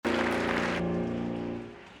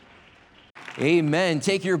Amen.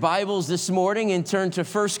 Take your Bibles this morning and turn to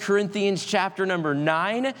 1 Corinthians chapter number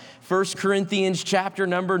 9. 1 Corinthians chapter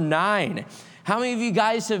number 9. How many of you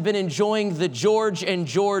guys have been enjoying the George and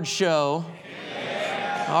George show?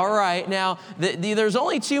 All right, now there's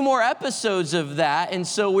only 2 more episodes of that, and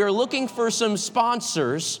so we're looking for some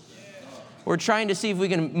sponsors. We're trying to see if we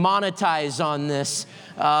can monetize on this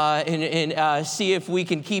and see if we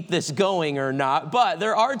can keep this going or not. But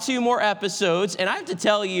there are 2 more episodes, and I have to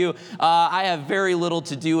tell you, I have very little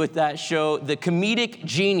to do with that show. The comedic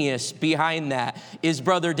genius behind that is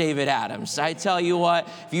Brother David Adams. I tell you what,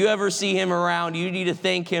 if you ever see him around, you need to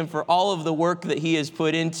thank him for all of the work that he has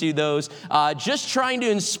put into those. Just trying to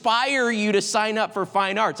inspire you to sign up for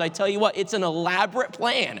fine arts. I tell you what, it's an elaborate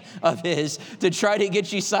plan of his to try to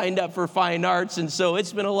get you signed up for fine arts, and so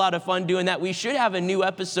it's been a lot of fun doing that. We should have a new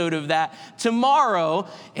episode of that tomorrow,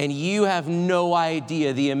 and you have no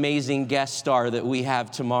idea the amazing guest star that we have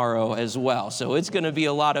tomorrow as well. So it's going to be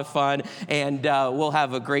a lot of fun, and we'll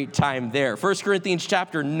have a great time there. 1 Corinthians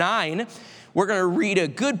chapter 9, we're going to read a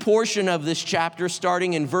good portion of this chapter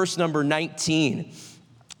starting in verse number 19.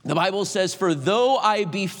 The Bible says, "For though I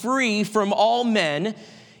be free from all men,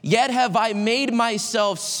 yet have I made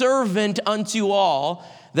myself servant unto all,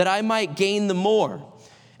 that I might gain the more.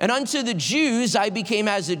 And unto the Jews I became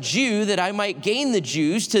as a Jew, that I might gain the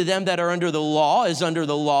Jews. To them that are under the law as under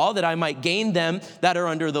the law, that I might gain them that are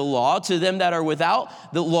under the law. To them that are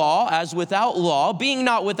without the law as without law, being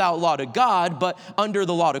not without law to God, but under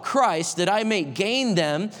the law to Christ, that I may gain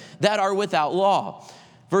them that are without law."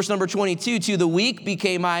 Verse number 22, "To the weak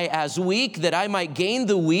became I as weak, that I might gain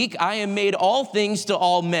the weak. I am made all things to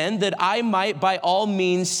all men, that I might by all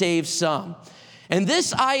means save some. And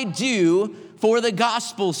this I do for the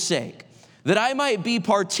gospel's sake, that I might be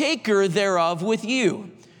partaker thereof with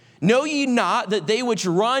you. Know ye not that they which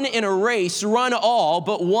run in a race run all,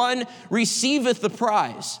 but one receiveth the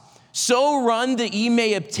prize? So run that ye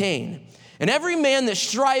may obtain. And every man that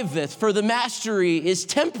striveth for the mastery is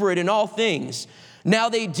temperate in all things. Now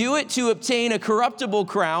they do it to obtain a corruptible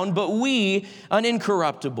crown, but we an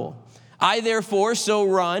incorruptible. I therefore so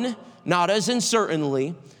run, not as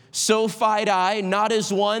uncertainly, so fight I, not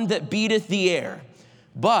as one that beateth the air,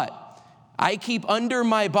 but I keep under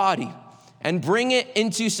my body and bring it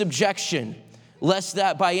into subjection, lest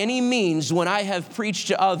that by any means, when I have preached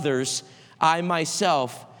to others, I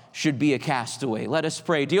myself should be a castaway." Let us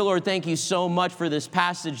pray. Dear Lord, thank you so much for this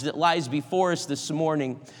passage that lies before us this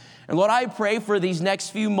morning. And Lord, I pray for these next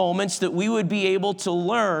few moments that we would be able to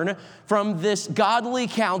learn from this godly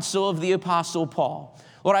counsel of the Apostle Paul.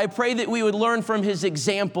 Lord, I pray that we would learn from his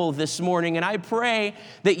example this morning, and I pray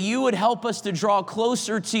that you would help us to draw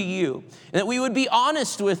closer to you, and that we would be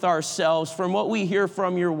honest with ourselves from what we hear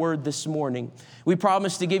from your word this morning. We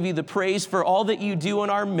promise to give you the praise for all that you do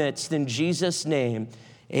in our midst. In Jesus' name,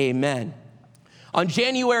 amen. On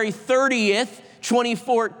January 30th,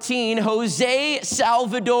 2014, Jose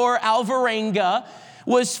Salvador Alvarenga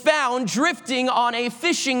was found drifting on a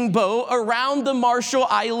fishing boat around the Marshall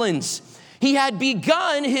Islands. He had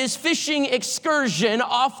begun his fishing excursion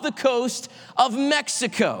off the coast of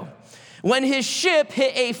Mexico when his ship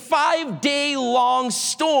hit a 5-day-long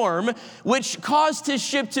storm, which caused his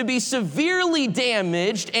ship to be severely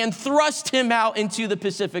damaged and thrust him out into the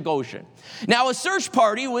Pacific Ocean. Now, a search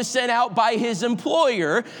party was sent out by his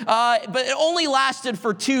employer, but it only lasted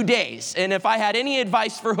for 2 days. And if I had any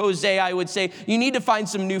advice for Jose, I would say you need to find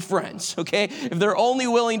some new friends, okay? If they're only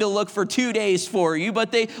willing to look for 2 days for you,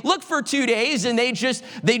 but they looked for 2 days and they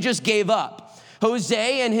just gave up.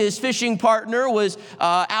 Jose and his fishing partner was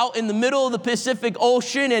out in the middle of the Pacific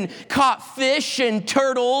Ocean and caught fish and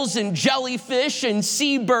turtles and jellyfish and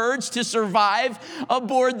seabirds to survive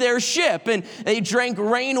aboard their ship. And they drank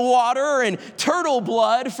rainwater and turtle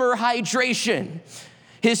blood for hydration.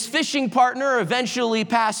 His fishing partner eventually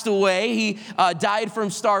passed away. He died from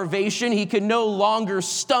starvation. He could no longer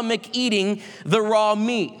stomach eating the raw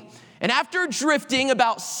meat. And after drifting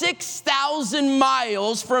about 6,000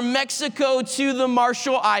 miles from Mexico to the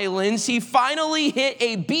Marshall Islands, he finally hit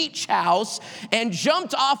a beach house and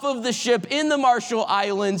jumped off of the ship in the Marshall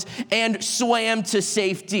Islands and swam to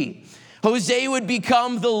safety. Jose would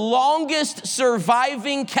become the longest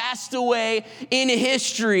surviving castaway in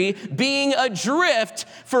history, being adrift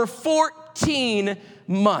for 14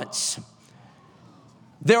 months.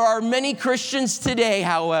 There are many Christians today,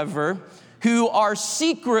 however, who are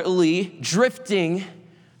secretly drifting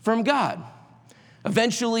from God.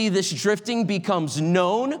 Eventually, this drifting becomes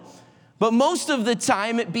known, but most of the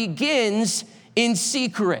time it begins in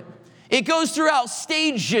secret. It goes throughout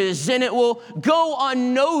stages, and it will go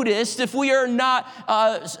unnoticed if we are not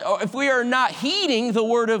heeding the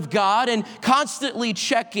Word of God and constantly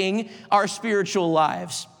checking our spiritual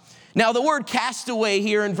lives. Now, the word castaway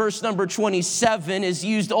here in verse number 27 is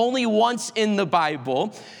used only once in the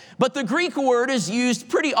Bible, but the Greek word is used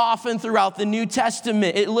pretty often throughout the New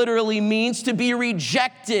Testament. It literally means to be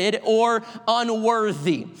rejected or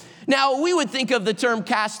unworthy. Now, we would think of the term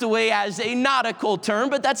castaway as a nautical term,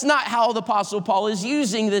 but that's not how the Apostle Paul is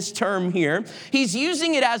using this term here. He's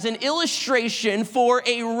using it as an illustration for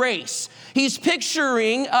a race. He's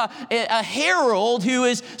picturing a herald who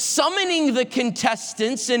is summoning the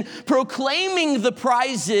contestants and proclaiming the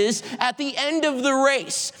prizes at the end of the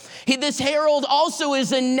race. This herald also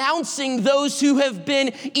is announcing those who have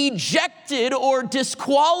been ejected or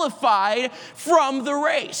disqualified from the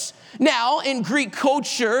race. Now, in Greek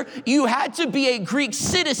culture, you had to be a Greek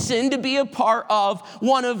citizen to be a part of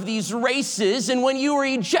one of these races. And when you were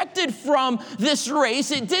ejected from this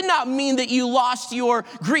race, it did not mean that you lost your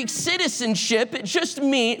Greek citizenship. It just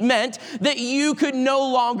meant that you could no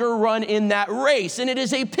longer run in that race. And it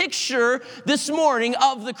is a picture this morning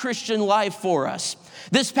of the Christian life for us.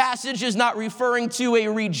 This passage is not referring to a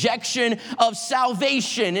rejection of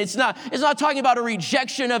salvation. It's not talking about a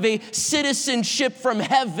rejection of a citizenship from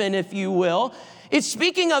heaven, if you will. It's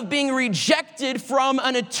speaking of being rejected from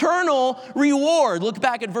an eternal reward. Look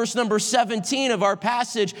back at verse number 17 of our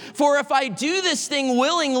passage. For if I do this thing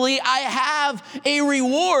willingly, I have a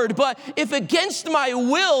reward. But if against my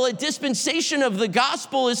will, a dispensation of the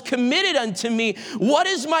gospel is committed unto me, what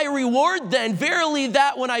is my reward then? Verily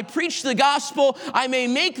that when I preach the gospel, I may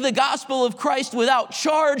make the gospel of Christ without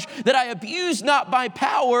charge, that I abuse not my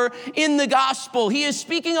power in the gospel. He is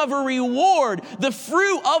speaking of a reward, the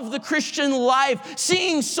fruit of the Christian life.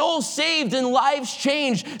 Seeing souls saved and lives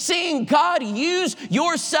changed, seeing God use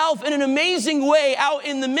yourself in an amazing way out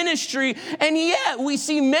in the ministry. And yet we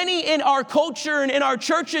see many in our culture and in our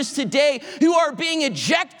churches today who are being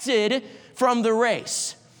ejected from the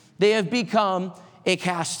race. They have become a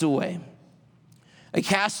castaway. A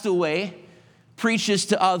castaway preaches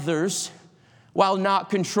to others while not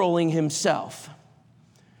controlling himself.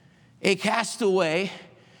 A castaway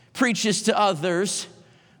preaches to others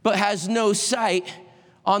but has no sight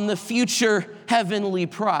on the future heavenly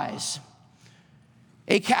prize.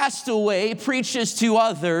 A castaway preaches to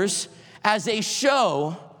others as a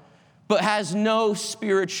show, but has no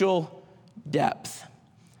spiritual depth.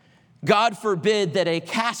 God forbid that a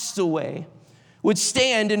castaway would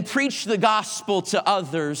stand and preach the gospel to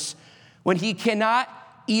others when he cannot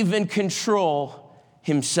even control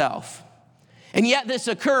himself. And yet this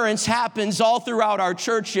occurrence happens all throughout our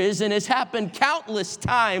churches and has happened countless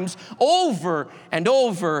times over and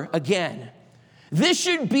over again. This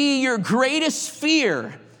should be your greatest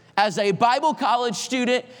fear as a Bible college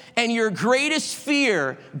student and your greatest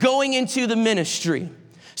fear going into the ministry.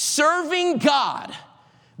 Serving God,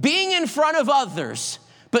 being in front of others,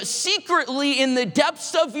 but secretly in the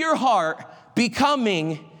depths of your heart,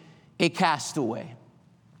 becoming a castaway.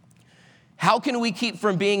 How can we keep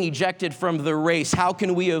from being ejected from the race? How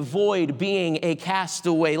can we avoid being a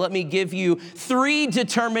castaway? Let me give you 3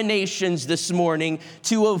 determinations this morning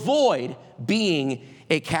to avoid being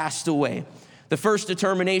a castaway. The first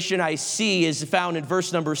determination I see is found in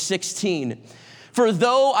verse number 16. For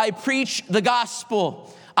though I preach the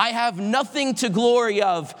gospel, I have nothing to glory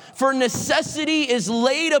of, for necessity is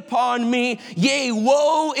laid upon me, yea,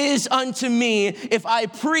 woe is unto me if I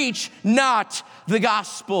preach not the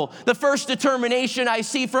gospel. The first determination I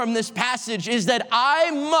see from this passage is that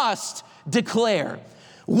I must declare.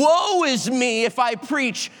 Woe is me if I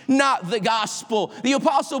preach not the gospel. The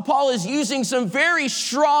Apostle Paul is using some very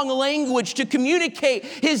strong language to communicate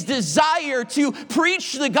his desire to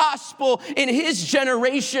preach the gospel in his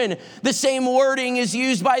generation. The same wording is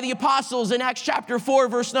used by the apostles in Acts chapter 4,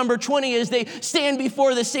 verse number 20, as they stand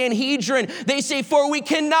before the Sanhedrin. They say, for we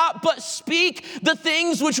cannot but speak the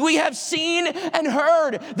things which we have seen and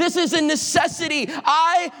heard. This is a necessity.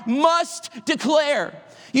 I must declare.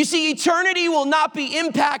 You see, eternity will not be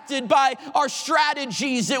impacted by our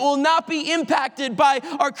strategies. It will not be impacted by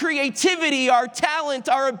our creativity, our talent,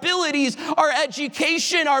 our abilities, our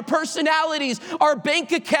education, our personalities, our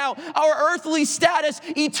bank account, our earthly status.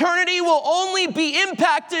 Eternity will only be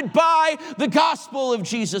impacted by the gospel of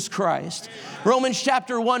Jesus Christ. Romans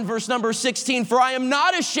chapter 1, verse number 16, for I am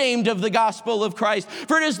not ashamed of the gospel of Christ,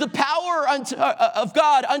 for it is the power of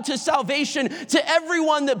God unto salvation to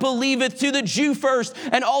everyone that believeth, to the Jew first,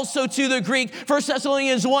 and and also to the Greek. 1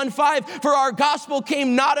 Thessalonians 1:5, for our gospel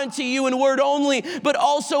came not unto you in word only, but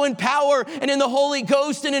also in power and in the Holy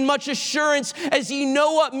Ghost and in much assurance, as ye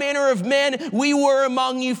know what manner of men we were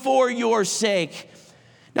among you for your sake.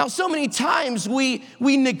 Now, so many times we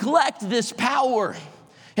neglect this power.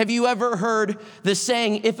 Have you ever heard the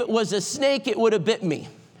saying, if it was a snake, it would have bit me?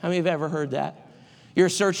 How many have ever heard that? You're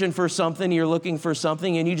searching for something, you're looking for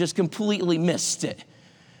something, and you just completely missed it.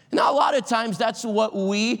 Now, a lot of times that's what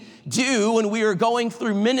we do when we are going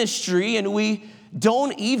through ministry and we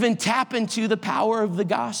don't even tap into the power of the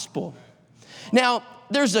gospel. Now,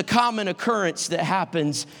 there's a common occurrence that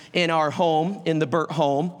happens in our home, in the Burt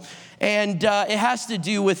home, and it has to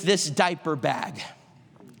do with this diaper bag.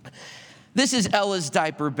 This is Ella's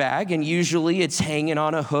diaper bag, and usually it's hanging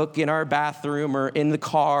on a hook in our bathroom or in the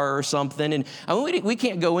car or something. And we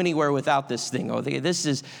can't go anywhere without this thing. Okay, this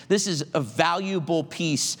is a valuable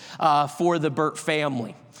piece for the Burt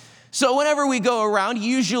family. So whenever we go around,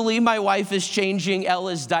 usually my wife is changing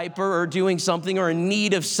Ella's diaper or doing something or in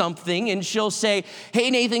need of something, and she'll say, hey,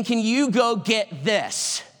 Nathan, can you go get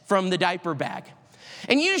this from the diaper bag?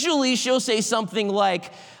 And usually she'll say something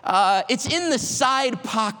like, it's in the side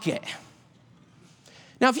pocket.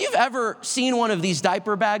 Now, if you've ever seen one of these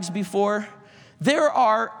diaper bags before, there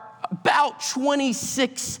are about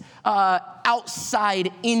 26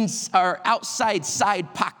 outside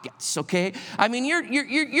side pockets, okay? I mean,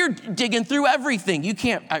 you're digging through everything. You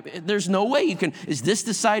can't, there's no way you can, is this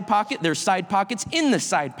the side pocket? There's side pockets in the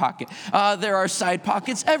side pocket. There are side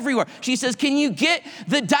pockets everywhere. She says, can you get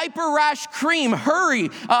the diaper rash cream? Hurry.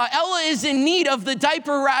 Ella is in need of the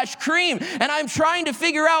diaper rash cream. And I'm trying to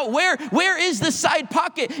figure out where is the side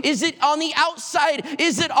pocket? Is it on the outside?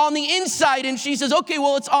 Is it on the inside? And she says, okay,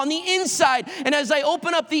 well, it's on the inside. And as I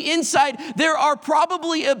open up the inside, there are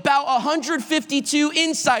probably about 152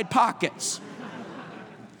 inside pockets.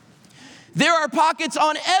 There are pockets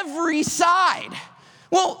on every side.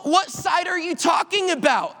 Well, what side are you talking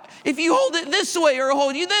about? If you hold it this way or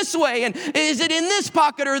hold you this way, and is it in this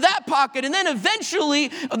pocket or that pocket? And then eventually,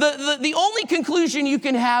 the only conclusion you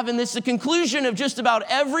can have, and this is the conclusion of just about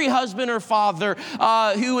every husband or father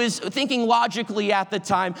who is thinking logically at the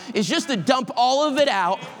time, is just to dump all of it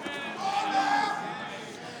out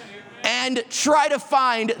and try to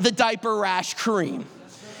find the diaper rash cream.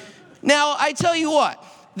 Now, I tell you what,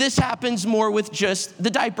 this happens more with just the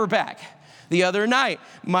diaper bag. The other night,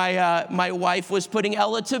 my wife was putting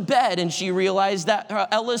Ella to bed, and she realized that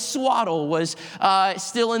Ella's swaddle was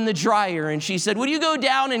still in the dryer, and she said, would you go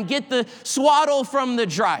down and get the swaddle from the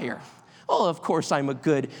dryer? Well, of course, I'm a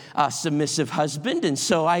good submissive husband, and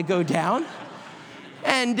so I go down.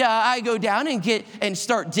 And I go down and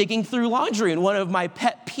start digging through laundry. And one of my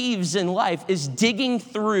pet peeves in life is digging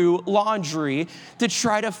through laundry to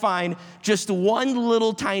try to find just one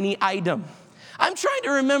little tiny item. I'm trying to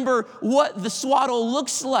remember what the swaddle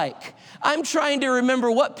looks like. I'm trying to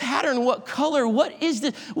remember what pattern, what color, what is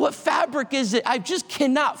this, what fabric is it? I just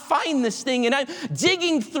cannot find this thing. And I'm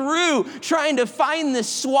digging through trying to find this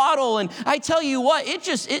swaddle. And I tell you what,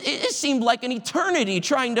 it seemed like an eternity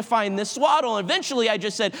trying to find this swaddle. And eventually I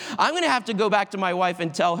just said, I'm going to have to go back to my wife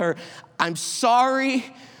and tell her, I'm sorry,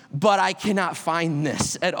 but I cannot find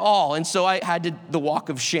this at all. And so I had the walk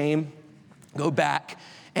of shame, go back.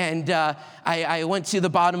 And I went to the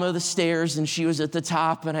bottom of the stairs, and she was at the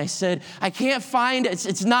top, and I said, I can't find it.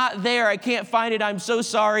 It's not there. I can't find it. I'm so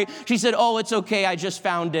sorry. She said, oh, it's okay. I just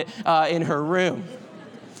found it in her room.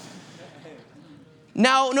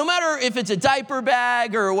 Now, no matter if it's a diaper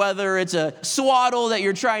bag or whether it's a swaddle that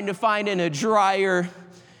you're trying to find in a dryer,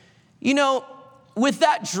 you know, with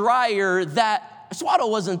that dryer, that swaddle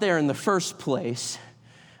wasn't there in the first place.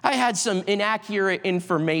 I had some inaccurate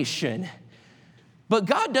information. But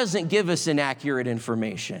God doesn't give us inaccurate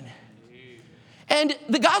information. And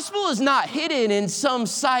the gospel is not hidden in some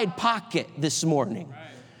side pocket this morning.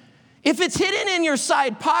 If it's hidden in your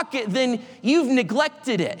side pocket, then you've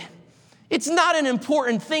neglected it. It's not an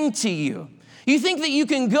important thing to you. You think that you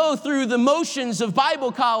can go through the motions of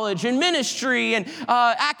Bible college and ministry and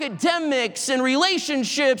academics and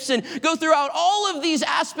relationships and go throughout all of these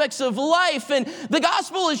aspects of life, and the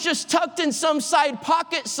gospel is just tucked in some side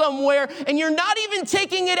pocket somewhere, and you're not even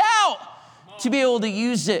taking it out to be able to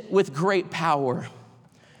use it with great power.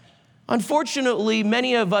 Unfortunately,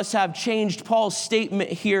 many of us have changed Paul's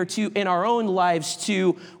statement here in our own lives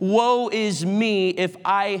to, woe is me if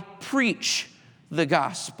I preach the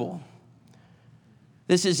gospel.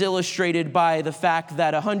 This is illustrated by the fact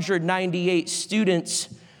that 198 students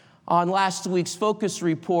on last week's focus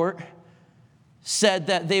report said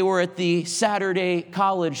that they were at the Saturday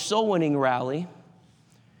College Soul Winning Rally.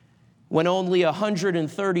 when only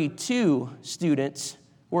 132 students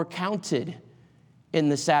were counted in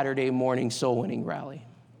the Saturday morning soul winning rally.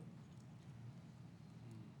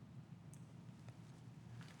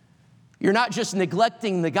 You're not just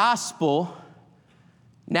neglecting the gospel,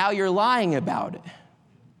 now you're lying about it.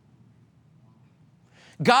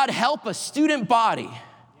 God help a student body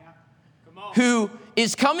who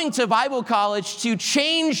is coming to Bible college to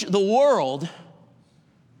change the world,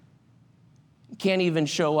 can't even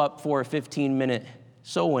show up for a 15-minute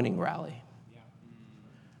soul winning rally.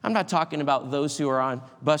 I'm not talking about those who are on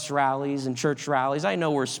bus rallies and church rallies. I know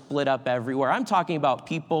we're split up everywhere. I'm talking about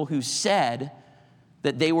people who said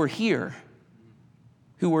that they were here,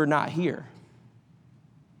 who were not here.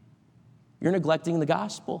 You're neglecting the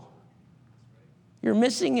gospel. You're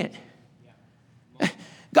missing it.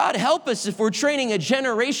 God help us if we're training a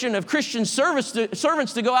generation of Christian servants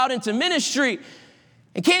to go out into ministry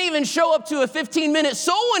and can't even show up to a 15-minute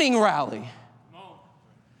soul winning rally.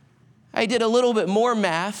 I did a little bit more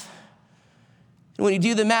math. And when you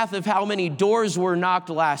do the math of how many doors were knocked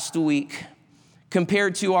last week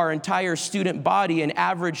compared to our entire student body, an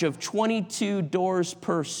average of 22 doors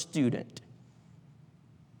per student.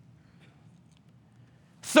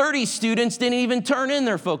 30 students didn't even turn in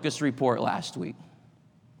their focus report last week.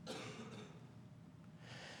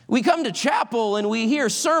 We come to chapel and we hear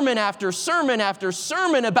sermon after sermon after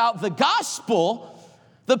sermon about the gospel,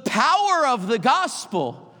 the power of the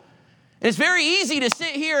gospel. And it's very easy to sit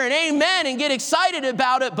here and amen and get excited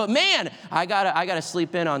about it, but man, I gotta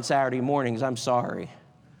sleep in on Saturday mornings. I'm sorry.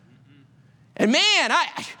 And man,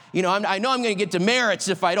 I know I'm going to get demerits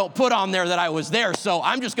if I don't put on there that I was there, so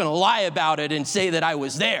I'm just going to lie about it and say that I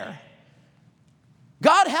was there.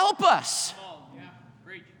 God help us.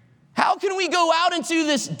 How can we go out into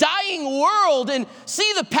this dying world and see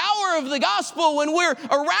the power of the gospel when we're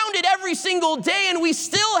around it every single day and we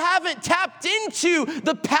still haven't tapped into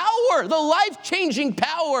the power, the life-changing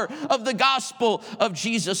power of the gospel of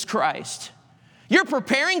Jesus Christ? You're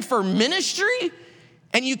preparing for ministry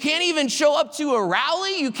and you can't even show up to a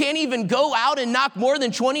rally? You can't even go out and knock more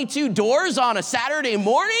than 22 doors on a Saturday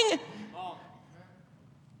morning?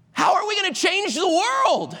 How are we going to change the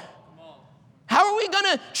world? How are we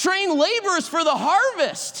going to train laborers for the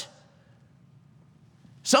harvest?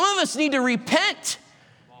 Some of us need to repent,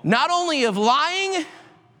 not only of lying,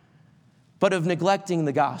 but of neglecting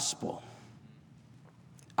the gospel.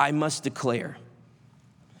 I must declare,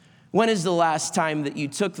 when is the last time that you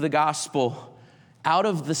took the gospel out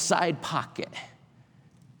of the side pocket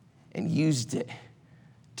and used it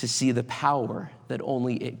to see the power that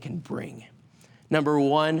only it can bring? Number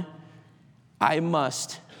one, I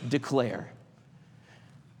must declare.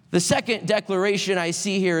 The second declaration I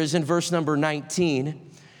see here is in verse number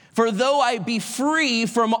 19. For though I be free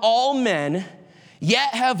from all men,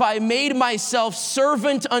 yet have I made myself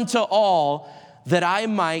servant unto all, that I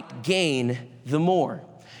might gain the more.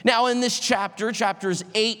 Now in this chapter, chapters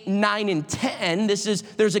 8, 9, and 10,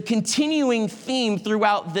 there's a continuing theme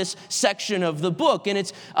throughout this section of the book. And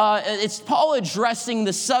it's Paul addressing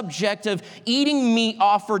the subject of eating meat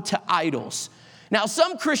offered to idols. Now,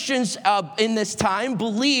 some Christians in this time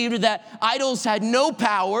believed that idols had no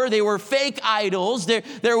power. They were fake idols.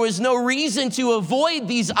 There was no reason to avoid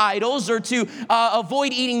these idols or to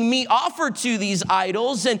avoid eating meat offered to these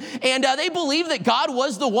idols. And they believed that God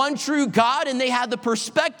was the one true God, and they had the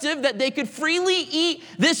perspective that they could freely eat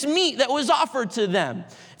this meat that was offered to them.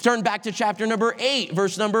 Turn back to chapter number 8,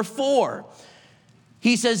 verse number 4.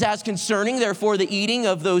 He says, as concerning, therefore, the eating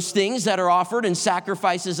of those things that are offered and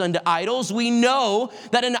sacrifices unto idols, we know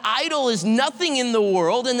that an idol is nothing in the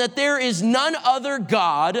world and that there is none other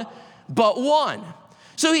God but one.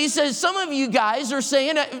 So he says, some of you guys are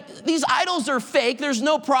saying, these idols are fake. There's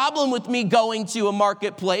no problem with me going to a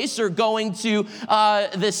marketplace or going to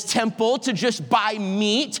this temple to just buy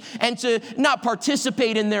meat and to not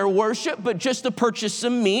participate in their worship, but just to purchase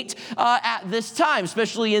some meat at this time,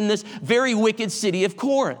 especially in this very wicked city of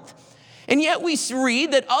Corinth. And yet we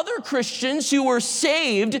read that other Christians who were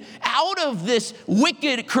saved out of this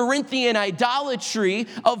wicked Corinthian idolatry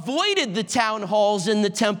avoided the town halls and the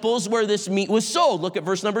temples where this meat was sold. Look at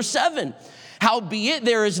verse number 7. Howbeit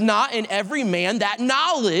there is not in every man that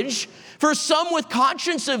knowledge, for some with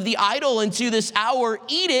conscience of the idol unto this hour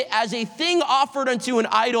eat it as a thing offered unto an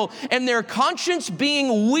idol, and their conscience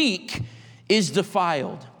being weak is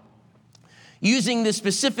defiled. Using this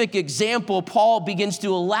specific example, Paul begins to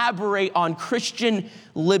elaborate on Christian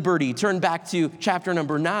liberty. Turn back to chapter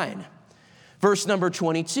number 9, verse number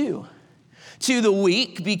 22. To the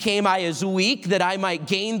weak became I as weak, that I might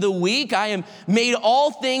gain the weak. I am made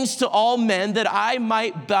all things to all men, that I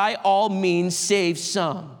might by all means save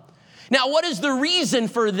some. Now, what is the reason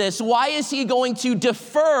for this? Why is he going to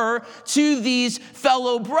defer to these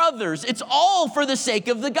fellow brothers? It's all for the sake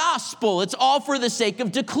of the gospel. It's all for the sake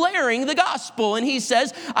of declaring the gospel. And he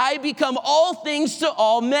says, I become all things to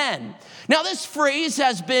all men. Now, this phrase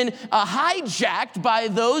has been hijacked by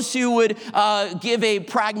those who would give a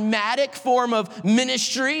pragmatic form of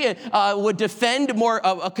ministry, would defend more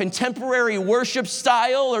of a contemporary worship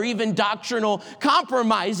style or even doctrinal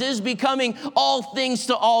compromises, becoming all things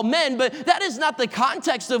to all men. But that is not the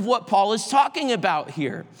context of what Paul is talking about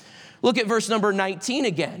here. Look at verse number 19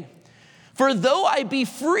 again. For though I be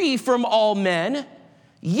free from all men,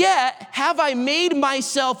 yet have I made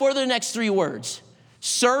myself, what are the next three words?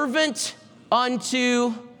 Servant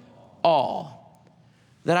unto all,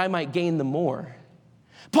 that I might gain the more.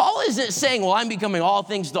 Paul isn't saying, well, I'm becoming all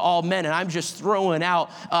things to all men, and I'm just throwing out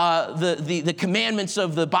the commandments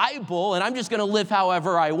of the Bible, and I'm just going to live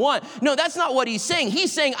however I want. No, that's not what he's saying.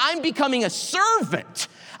 He's saying, I'm becoming a servant.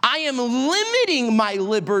 I am limiting my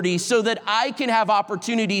liberty so that I can have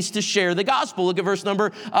opportunities to share the gospel. Look at verse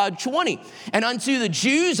number 20. And unto the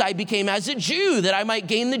Jews I became as a Jew, that I might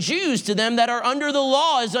gain the Jews. To them that are under the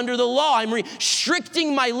law as under the law. I'm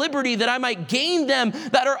restricting my liberty that I might gain them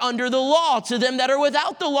that are under the law. To them that are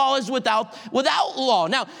without the law as without law.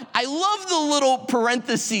 Now, I love the little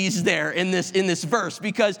parentheses there in this verse,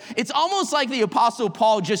 because it's almost like the Apostle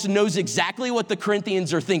Paul just knows exactly what the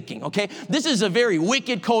Corinthians are thinking, okay? This is a very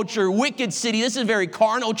wicked culture, wicked city. This is a very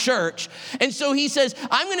carnal church. And so he says,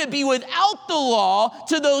 I'm going to be without the law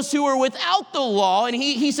to those who are without the law. And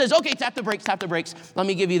he says, okay, tap the brakes. Let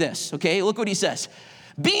me give you this, okay? Look what he says.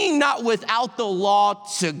 Being not without the law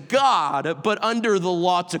to God, but under the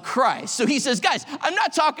law to Christ. So he says, guys, I'm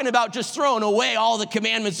not talking about just throwing away all the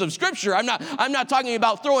commandments of Scripture. I'm not talking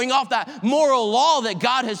about throwing off that moral law that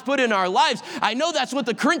God has put in our lives. I know that's what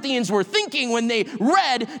the Corinthians were thinking when they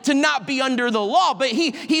read to not be under the law, but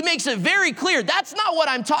he makes it very clear. That's not what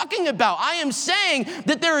I'm talking about. I am saying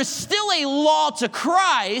that there is still a law to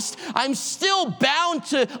Christ. I'm still bound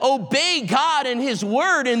to obey God and his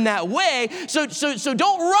word in that way. So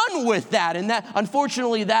don't run with that. And that,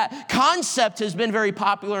 unfortunately, that concept has been very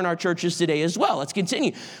popular in our churches today as well. Let's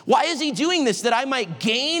continue. Why is he doing this? That I might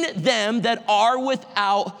gain them that are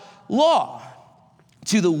without law.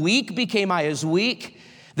 To the weak became I as weak,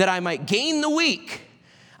 that I might gain the weak.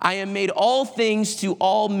 I am made all things to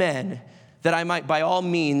all men, that I might by all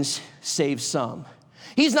means save some.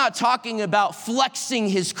 He's not talking about flexing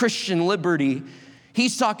his Christian liberty.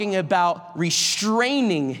 He's talking about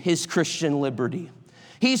restraining his Christian liberty.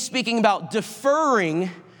 He's speaking about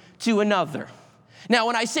deferring to another. Now,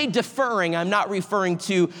 when I say deferring, I'm not referring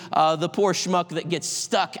to the poor schmuck that gets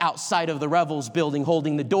stuck outside of the Revels building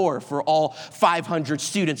holding the door for all 500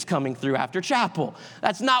 students coming through after chapel.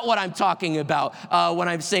 That's not what I'm talking about when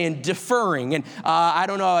I'm saying deferring. And I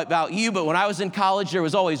don't know about you, but when I was in college, there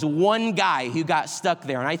was always one guy who got stuck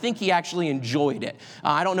there, and I think he actually enjoyed it.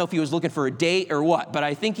 I don't know if he was looking for a date or what, but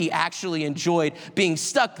I think he actually enjoyed being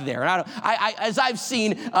stuck there. And as I've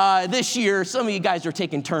seen this year, some of you guys are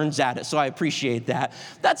taking turns at it, so I appreciate that.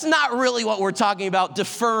 That's not really what we're talking about,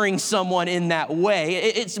 deferring someone in that way.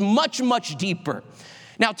 It's much, much deeper.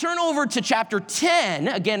 Now, turn over to chapter 10.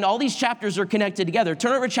 Again, all these chapters are connected together.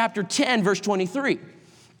 Turn over to chapter 10, verse 23.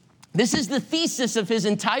 This is the thesis of his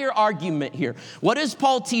entire argument here. What is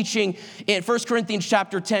Paul teaching in 1 Corinthians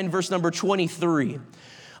chapter 10, verse number 23?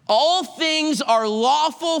 All things are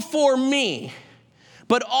lawful for me,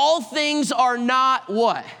 but all things are not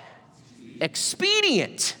what?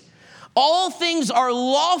 Expedient. All things are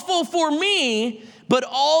lawful for me, but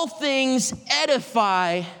all things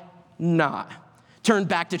edify not. Turn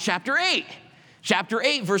back to chapter 8. Chapter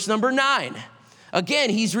 8, verse number 9. Again,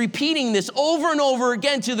 he's repeating this over and over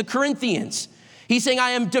again to the Corinthians. He's saying, I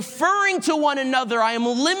am deferring to one another. I am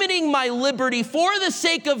limiting my liberty for the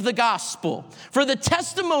sake of the gospel, for the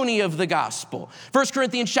testimony of the gospel. 1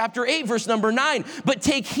 Corinthians chapter 8, verse number 9. But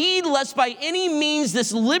take heed lest by any means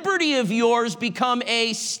this liberty of yours become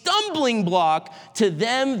a stumbling block to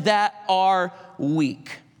them that are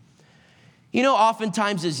weak. You know,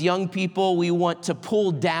 oftentimes as young people, we want to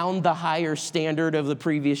pull down the higher standard of the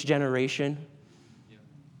previous generation.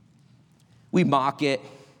 We mock it.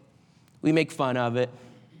 We make fun of it.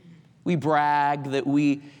 We brag that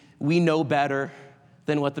we know better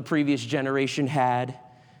than what the previous generation had.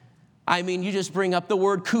 I mean, you just bring up the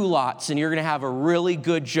word culottes and you're going to have a really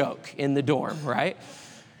good joke in the dorm, right?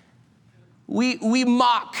 We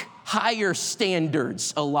mock higher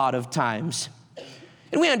standards a lot of times.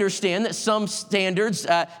 And we understand that some standards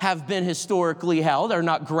have been historically held, are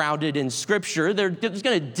not grounded in Scripture. They're going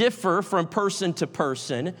to differ from person to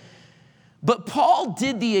person. But Paul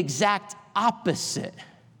did the exact opposite.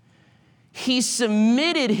 He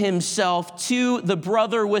submitted himself to the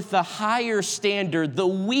brother with the higher standard, the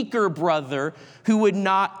weaker brother who would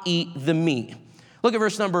not eat the meat. Look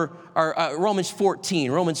at Romans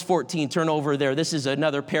 14. Romans 14, turn over there. This is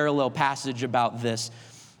another parallel passage about this.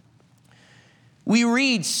 We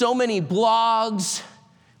read so many blogs,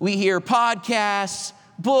 we hear podcasts,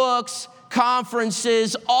 books,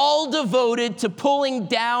 conferences, all devoted to pulling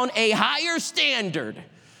down a higher standard.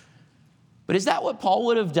 But is that what Paul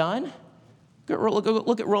would have done?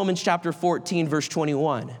 Look at Romans chapter 14, verse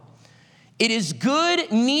 21. It is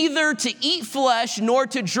good neither to eat flesh, nor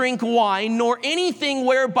to drink wine, nor anything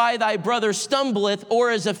whereby thy brother stumbleth, or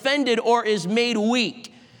is offended, or is made weak.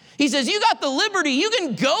 He says, you got the liberty. You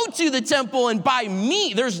can go to the temple and buy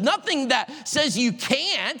meat. There's nothing that says you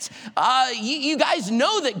can't. You guys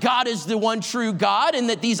know that God is the one true God and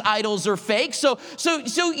that these idols are fake. So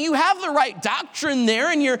you have the right doctrine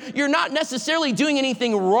there, and you're not necessarily doing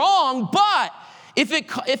anything wrong. But if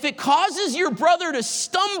it causes your brother to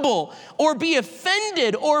stumble or be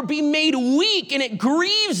offended or be made weak, and it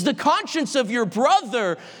grieves the conscience of your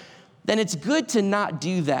brother, then it's good to not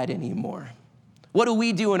do that anymore. What do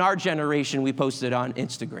we do in our generation? We post it on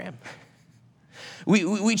Instagram.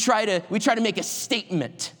 We try to make a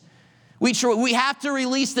statement. We have to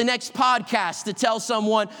release the next podcast to tell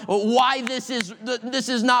someone why this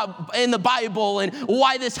is not in the Bible and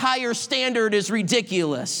why this higher standard is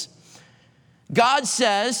ridiculous. God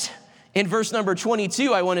says in verse number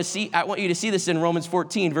 22, I want you to see this in Romans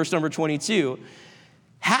 14, verse number 22.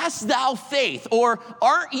 Hast thou faith? Or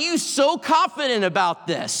aren't you so confident about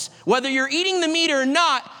this? Whether you're eating the meat or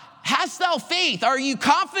not, hast thou faith? Are you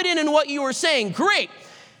confident in what you are saying? Great.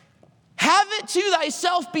 Have it to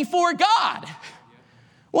thyself before God.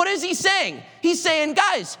 What is he saying? He's saying,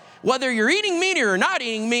 guys, whether you're eating meat or not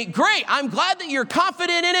eating meat, great. I'm glad that you're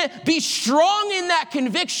confident in it. Be strong in that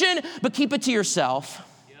conviction, but keep it to yourself.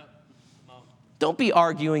 Don't be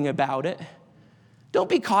arguing about it. Don't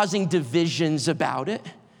be causing divisions about it.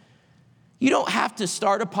 You don't have to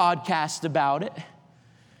start a podcast about it.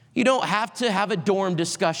 You don't have to have a dorm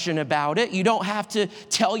discussion about it. You don't have to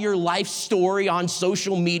tell your life story on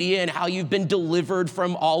social media and how you've been delivered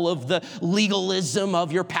from all of the legalism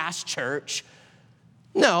of your past church.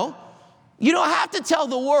 No, you don't have to tell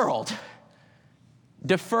the world.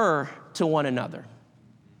 Defer to one another.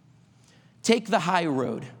 Take the high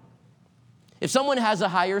road. If someone has a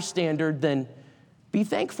higher standard, then be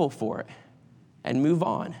thankful for it and move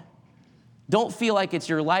on. Don't feel like it's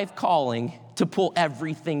your life calling to pull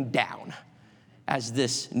everything down as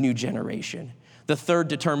this new generation. The third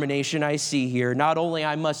determination I see here, not only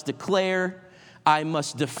I must declare, I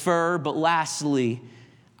must defer, but lastly,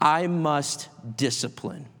 I must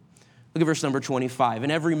discipline. Look at verse number 25.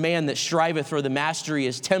 And every man that striveth for the mastery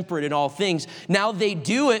is temperate in all things. Now they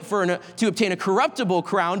do it to obtain a corruptible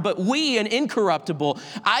crown, but we an incorruptible.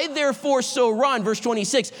 I therefore so run, verse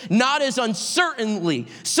 26, not as uncertainly,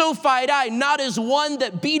 so fight I, not as one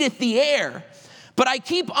that beateth the air. But I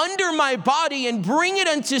keep under my body and bring it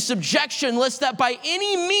unto subjection, lest that by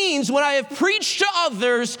any means, when I have preached to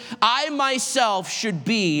others, I myself should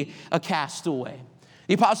be a castaway.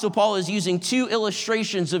 The Apostle Paul is using two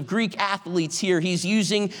illustrations of Greek athletes here. He's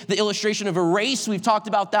using the illustration of a race. We've talked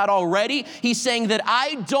about that already. He's saying that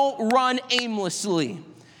I don't run aimlessly.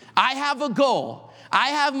 I have a goal. I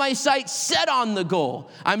have my sights set on the goal.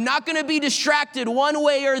 I'm not going to be distracted one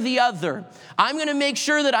way or the other. I'm going to make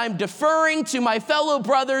sure that I'm deferring to my fellow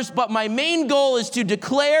brothers, but my main goal is to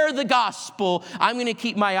declare the gospel. I'm going to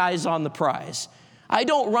keep my eyes on the prize. I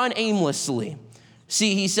don't run aimlessly.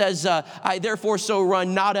 See, he says, I therefore so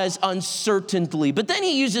run not as uncertainly. But then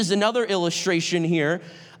he uses another illustration here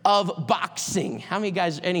of boxing. How many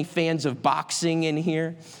guys, any fans of boxing in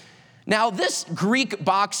here? Now, this Greek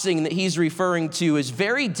boxing that he's referring to is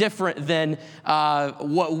very different than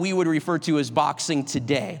what we would refer to as boxing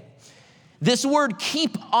today. This word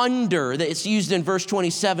keep under, that it's used in verse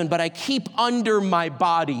 27, but I keep under my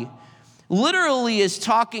body, literally is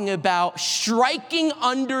talking about striking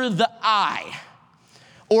under the eye,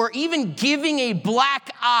 or even giving a black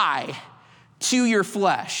eye to your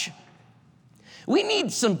flesh. We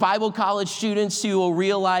need some Bible college students who will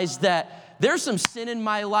realize that there's some sin in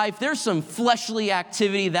my life, there's some fleshly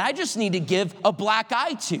activity that I just need to give a black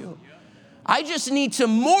eye to. I just need to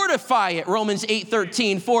mortify it, Romans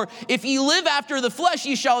 8:13. For if ye live after the flesh,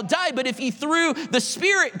 ye shall die. But if ye through the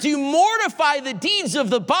Spirit do mortify the deeds of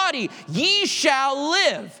the body, ye shall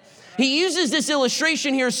live. He uses this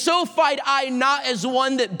illustration here, so fight I not as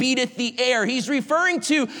one that beateth the air. He's referring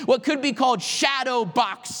to what could be called shadow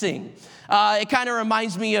boxing. It kind of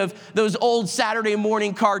reminds me of those old Saturday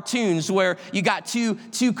morning cartoons where you got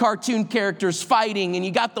two cartoon characters fighting, and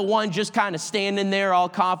you got the one just kind of standing there all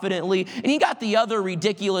confidently, and you got the other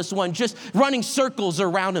ridiculous one just running circles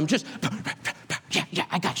around him, just yeah,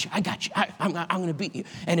 I got you. I'm going to beat you.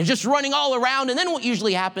 And it's just running all around. And then what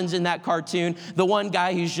usually happens in that cartoon, the one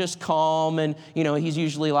guy who's just calm and, he's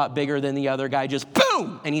usually a lot bigger than the other guy, just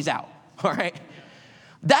boom, and he's out, all right?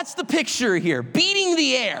 That's the picture here, beating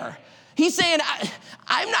the air. He's saying,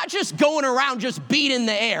 I'm not just going around just beating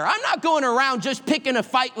the air. I'm not going around just picking a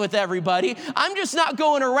fight with everybody. I'm just not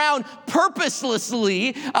going around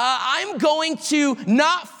purposelessly. I'm going to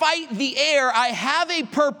not fight the air. I have a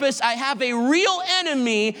purpose. I have a real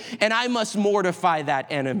enemy, and I must mortify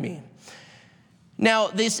that enemy. Now,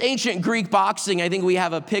 this ancient Greek boxing, I think we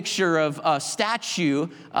have a picture of a statue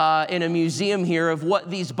in a museum here of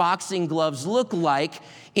what these boxing gloves look like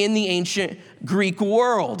in the ancient Greek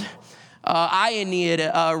world. Aeneid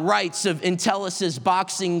writes of Entellus'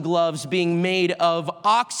 boxing gloves being made of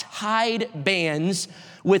ox hide bands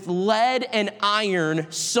with lead and iron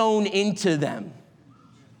sewn into them.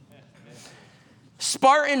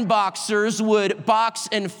 Spartan boxers would box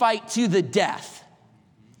and fight to the death.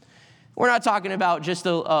 We're not talking about just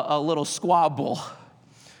a little squabble.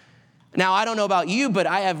 Now, I don't know about you, but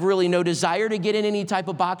I have really no desire to get in any type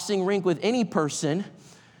of boxing rink with any person,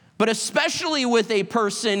 but especially with a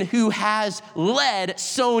person who has lead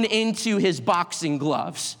sewn into his boxing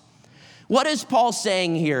gloves. What is Paul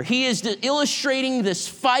saying here? He is illustrating this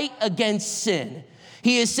fight against sin.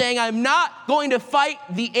 He is saying, I'm not going to fight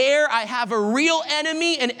the air. I have a real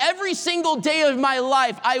enemy, and every single day of my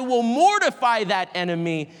life, I will mortify that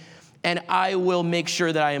enemy, and I will make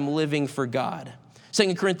sure that I am living for God.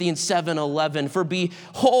 2 Corinthians 7:11, for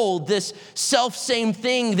behold, this self-same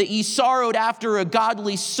thing that ye sorrowed after a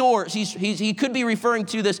godly sort. He could be referring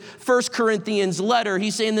to this 1 Corinthians letter.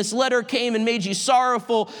 He's saying this letter came and made you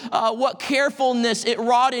sorrowful. What carefulness it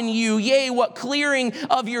wrought in you. Yea, what clearing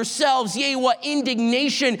of yourselves. Yea, what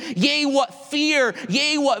indignation. Yea, what fear.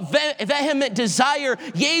 Yea, what vehement desire.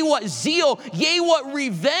 Yea, what zeal. Yea, what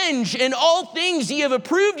revenge. In all things ye have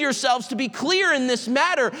approved yourselves to be clear in this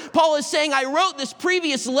matter. Paul is saying, I wrote this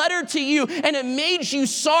previous letter to you, and it made you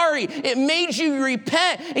sorry. It made you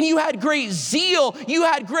repent, and you had great zeal. You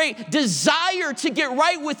had great desire to get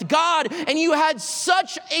right with God, and you had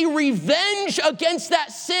such a revenge against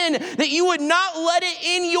that sin that you would not let it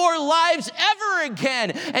in your lives ever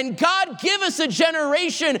again. And God, give us a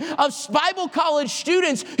generation of Bible college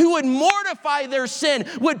students who would mortify their sin,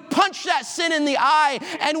 would punch that sin in the eye,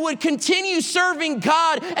 and would continue serving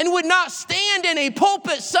God, and would not stand in a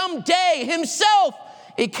pulpit someday himself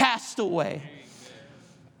a castaway.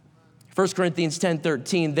 1 Corinthians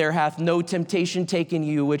 10:13, there hath no temptation taken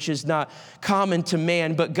you, which is not common to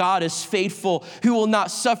man, but God is faithful, who will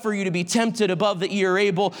not suffer you to be tempted above that ye are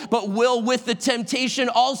able, but will with the temptation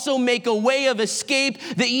also make a way of escape,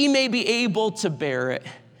 that ye may be able to bear it.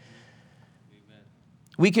 Amen.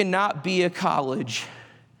 We cannot be a college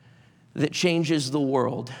that changes the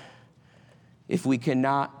world if we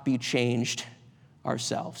cannot be changed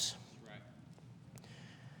ourselves.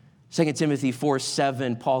 2 Timothy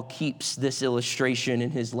 4:7, Paul keeps this illustration in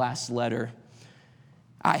his last letter.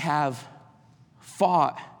 I have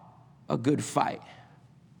fought a good fight.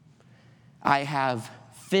 I have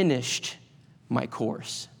finished my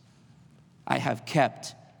course. I have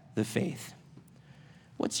kept the faith.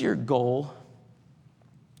 What's your goal?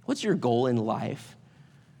 What's your goal in life?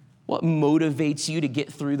 What motivates you to get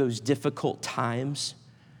through those difficult times?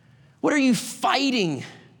 What are you fighting?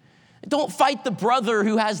 Don't fight the brother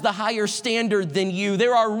who has the higher standard than you.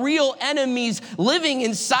 There are real enemies living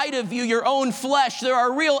inside of you, your own flesh. There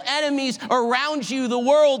are real enemies around you, the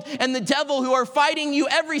world and the devil, who are fighting you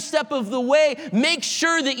every step of the way. Make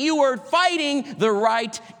sure that you are fighting the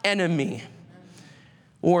right enemy.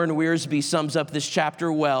 Warren Wiersbe sums up this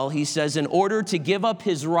chapter well. He says, in order to give up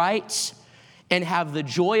his rights and have the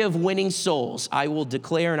joy of winning souls, I will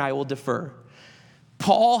declare and I will defer.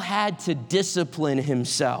 Paul had to discipline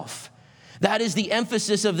himself. That is the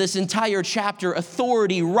emphasis of this entire chapter.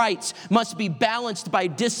 Authority, rights must be balanced by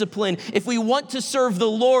discipline. If we want to serve the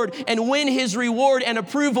Lord and win his reward and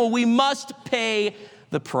approval, we must pay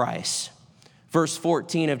the price. Verse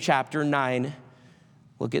 14 of chapter 9,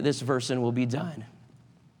 look at this verse and we'll be done.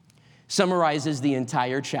 Summarizes the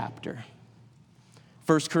entire chapter.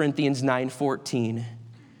 1 Corinthians 9:14.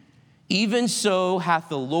 Even so hath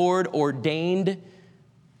the Lord ordained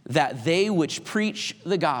that they which preach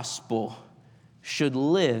the gospel should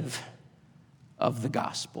live of the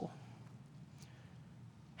gospel.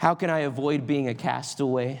 How can I avoid being a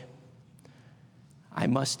castaway? I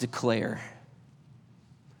must declare.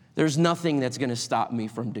 There's nothing that's going to stop me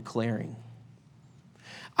from declaring.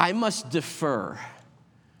 I must defer.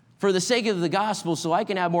 For the sake of the gospel, so I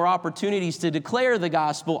can have more opportunities to declare the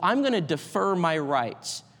gospel, I'm going to defer my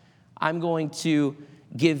rights. I'm going to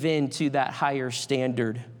give in to that higher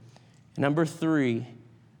standard. Number 3,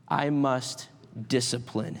 I must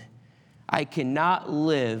discipline. I cannot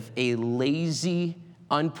live a lazy,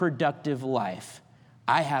 unproductive life.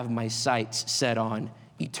 I have my sights set on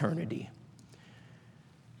eternity.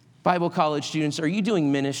 Bible college students, are you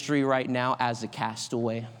doing ministry right now as a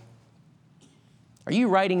castaway? Are you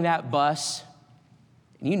riding that bus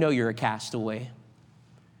and you know you're a castaway?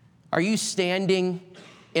 Are you standing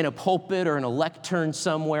in a pulpit or in a lectern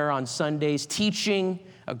somewhere on Sundays teaching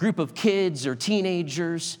a group of kids or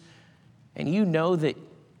teenagers and you know that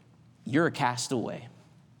you're a castaway?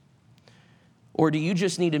 Or do you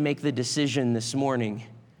just need to make the decision this morning,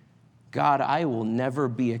 God, I will never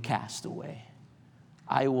be a castaway.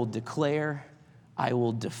 I will declare, I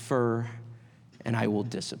will defer, and I will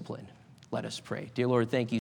discipline. Let us pray. Dear Lord, thank you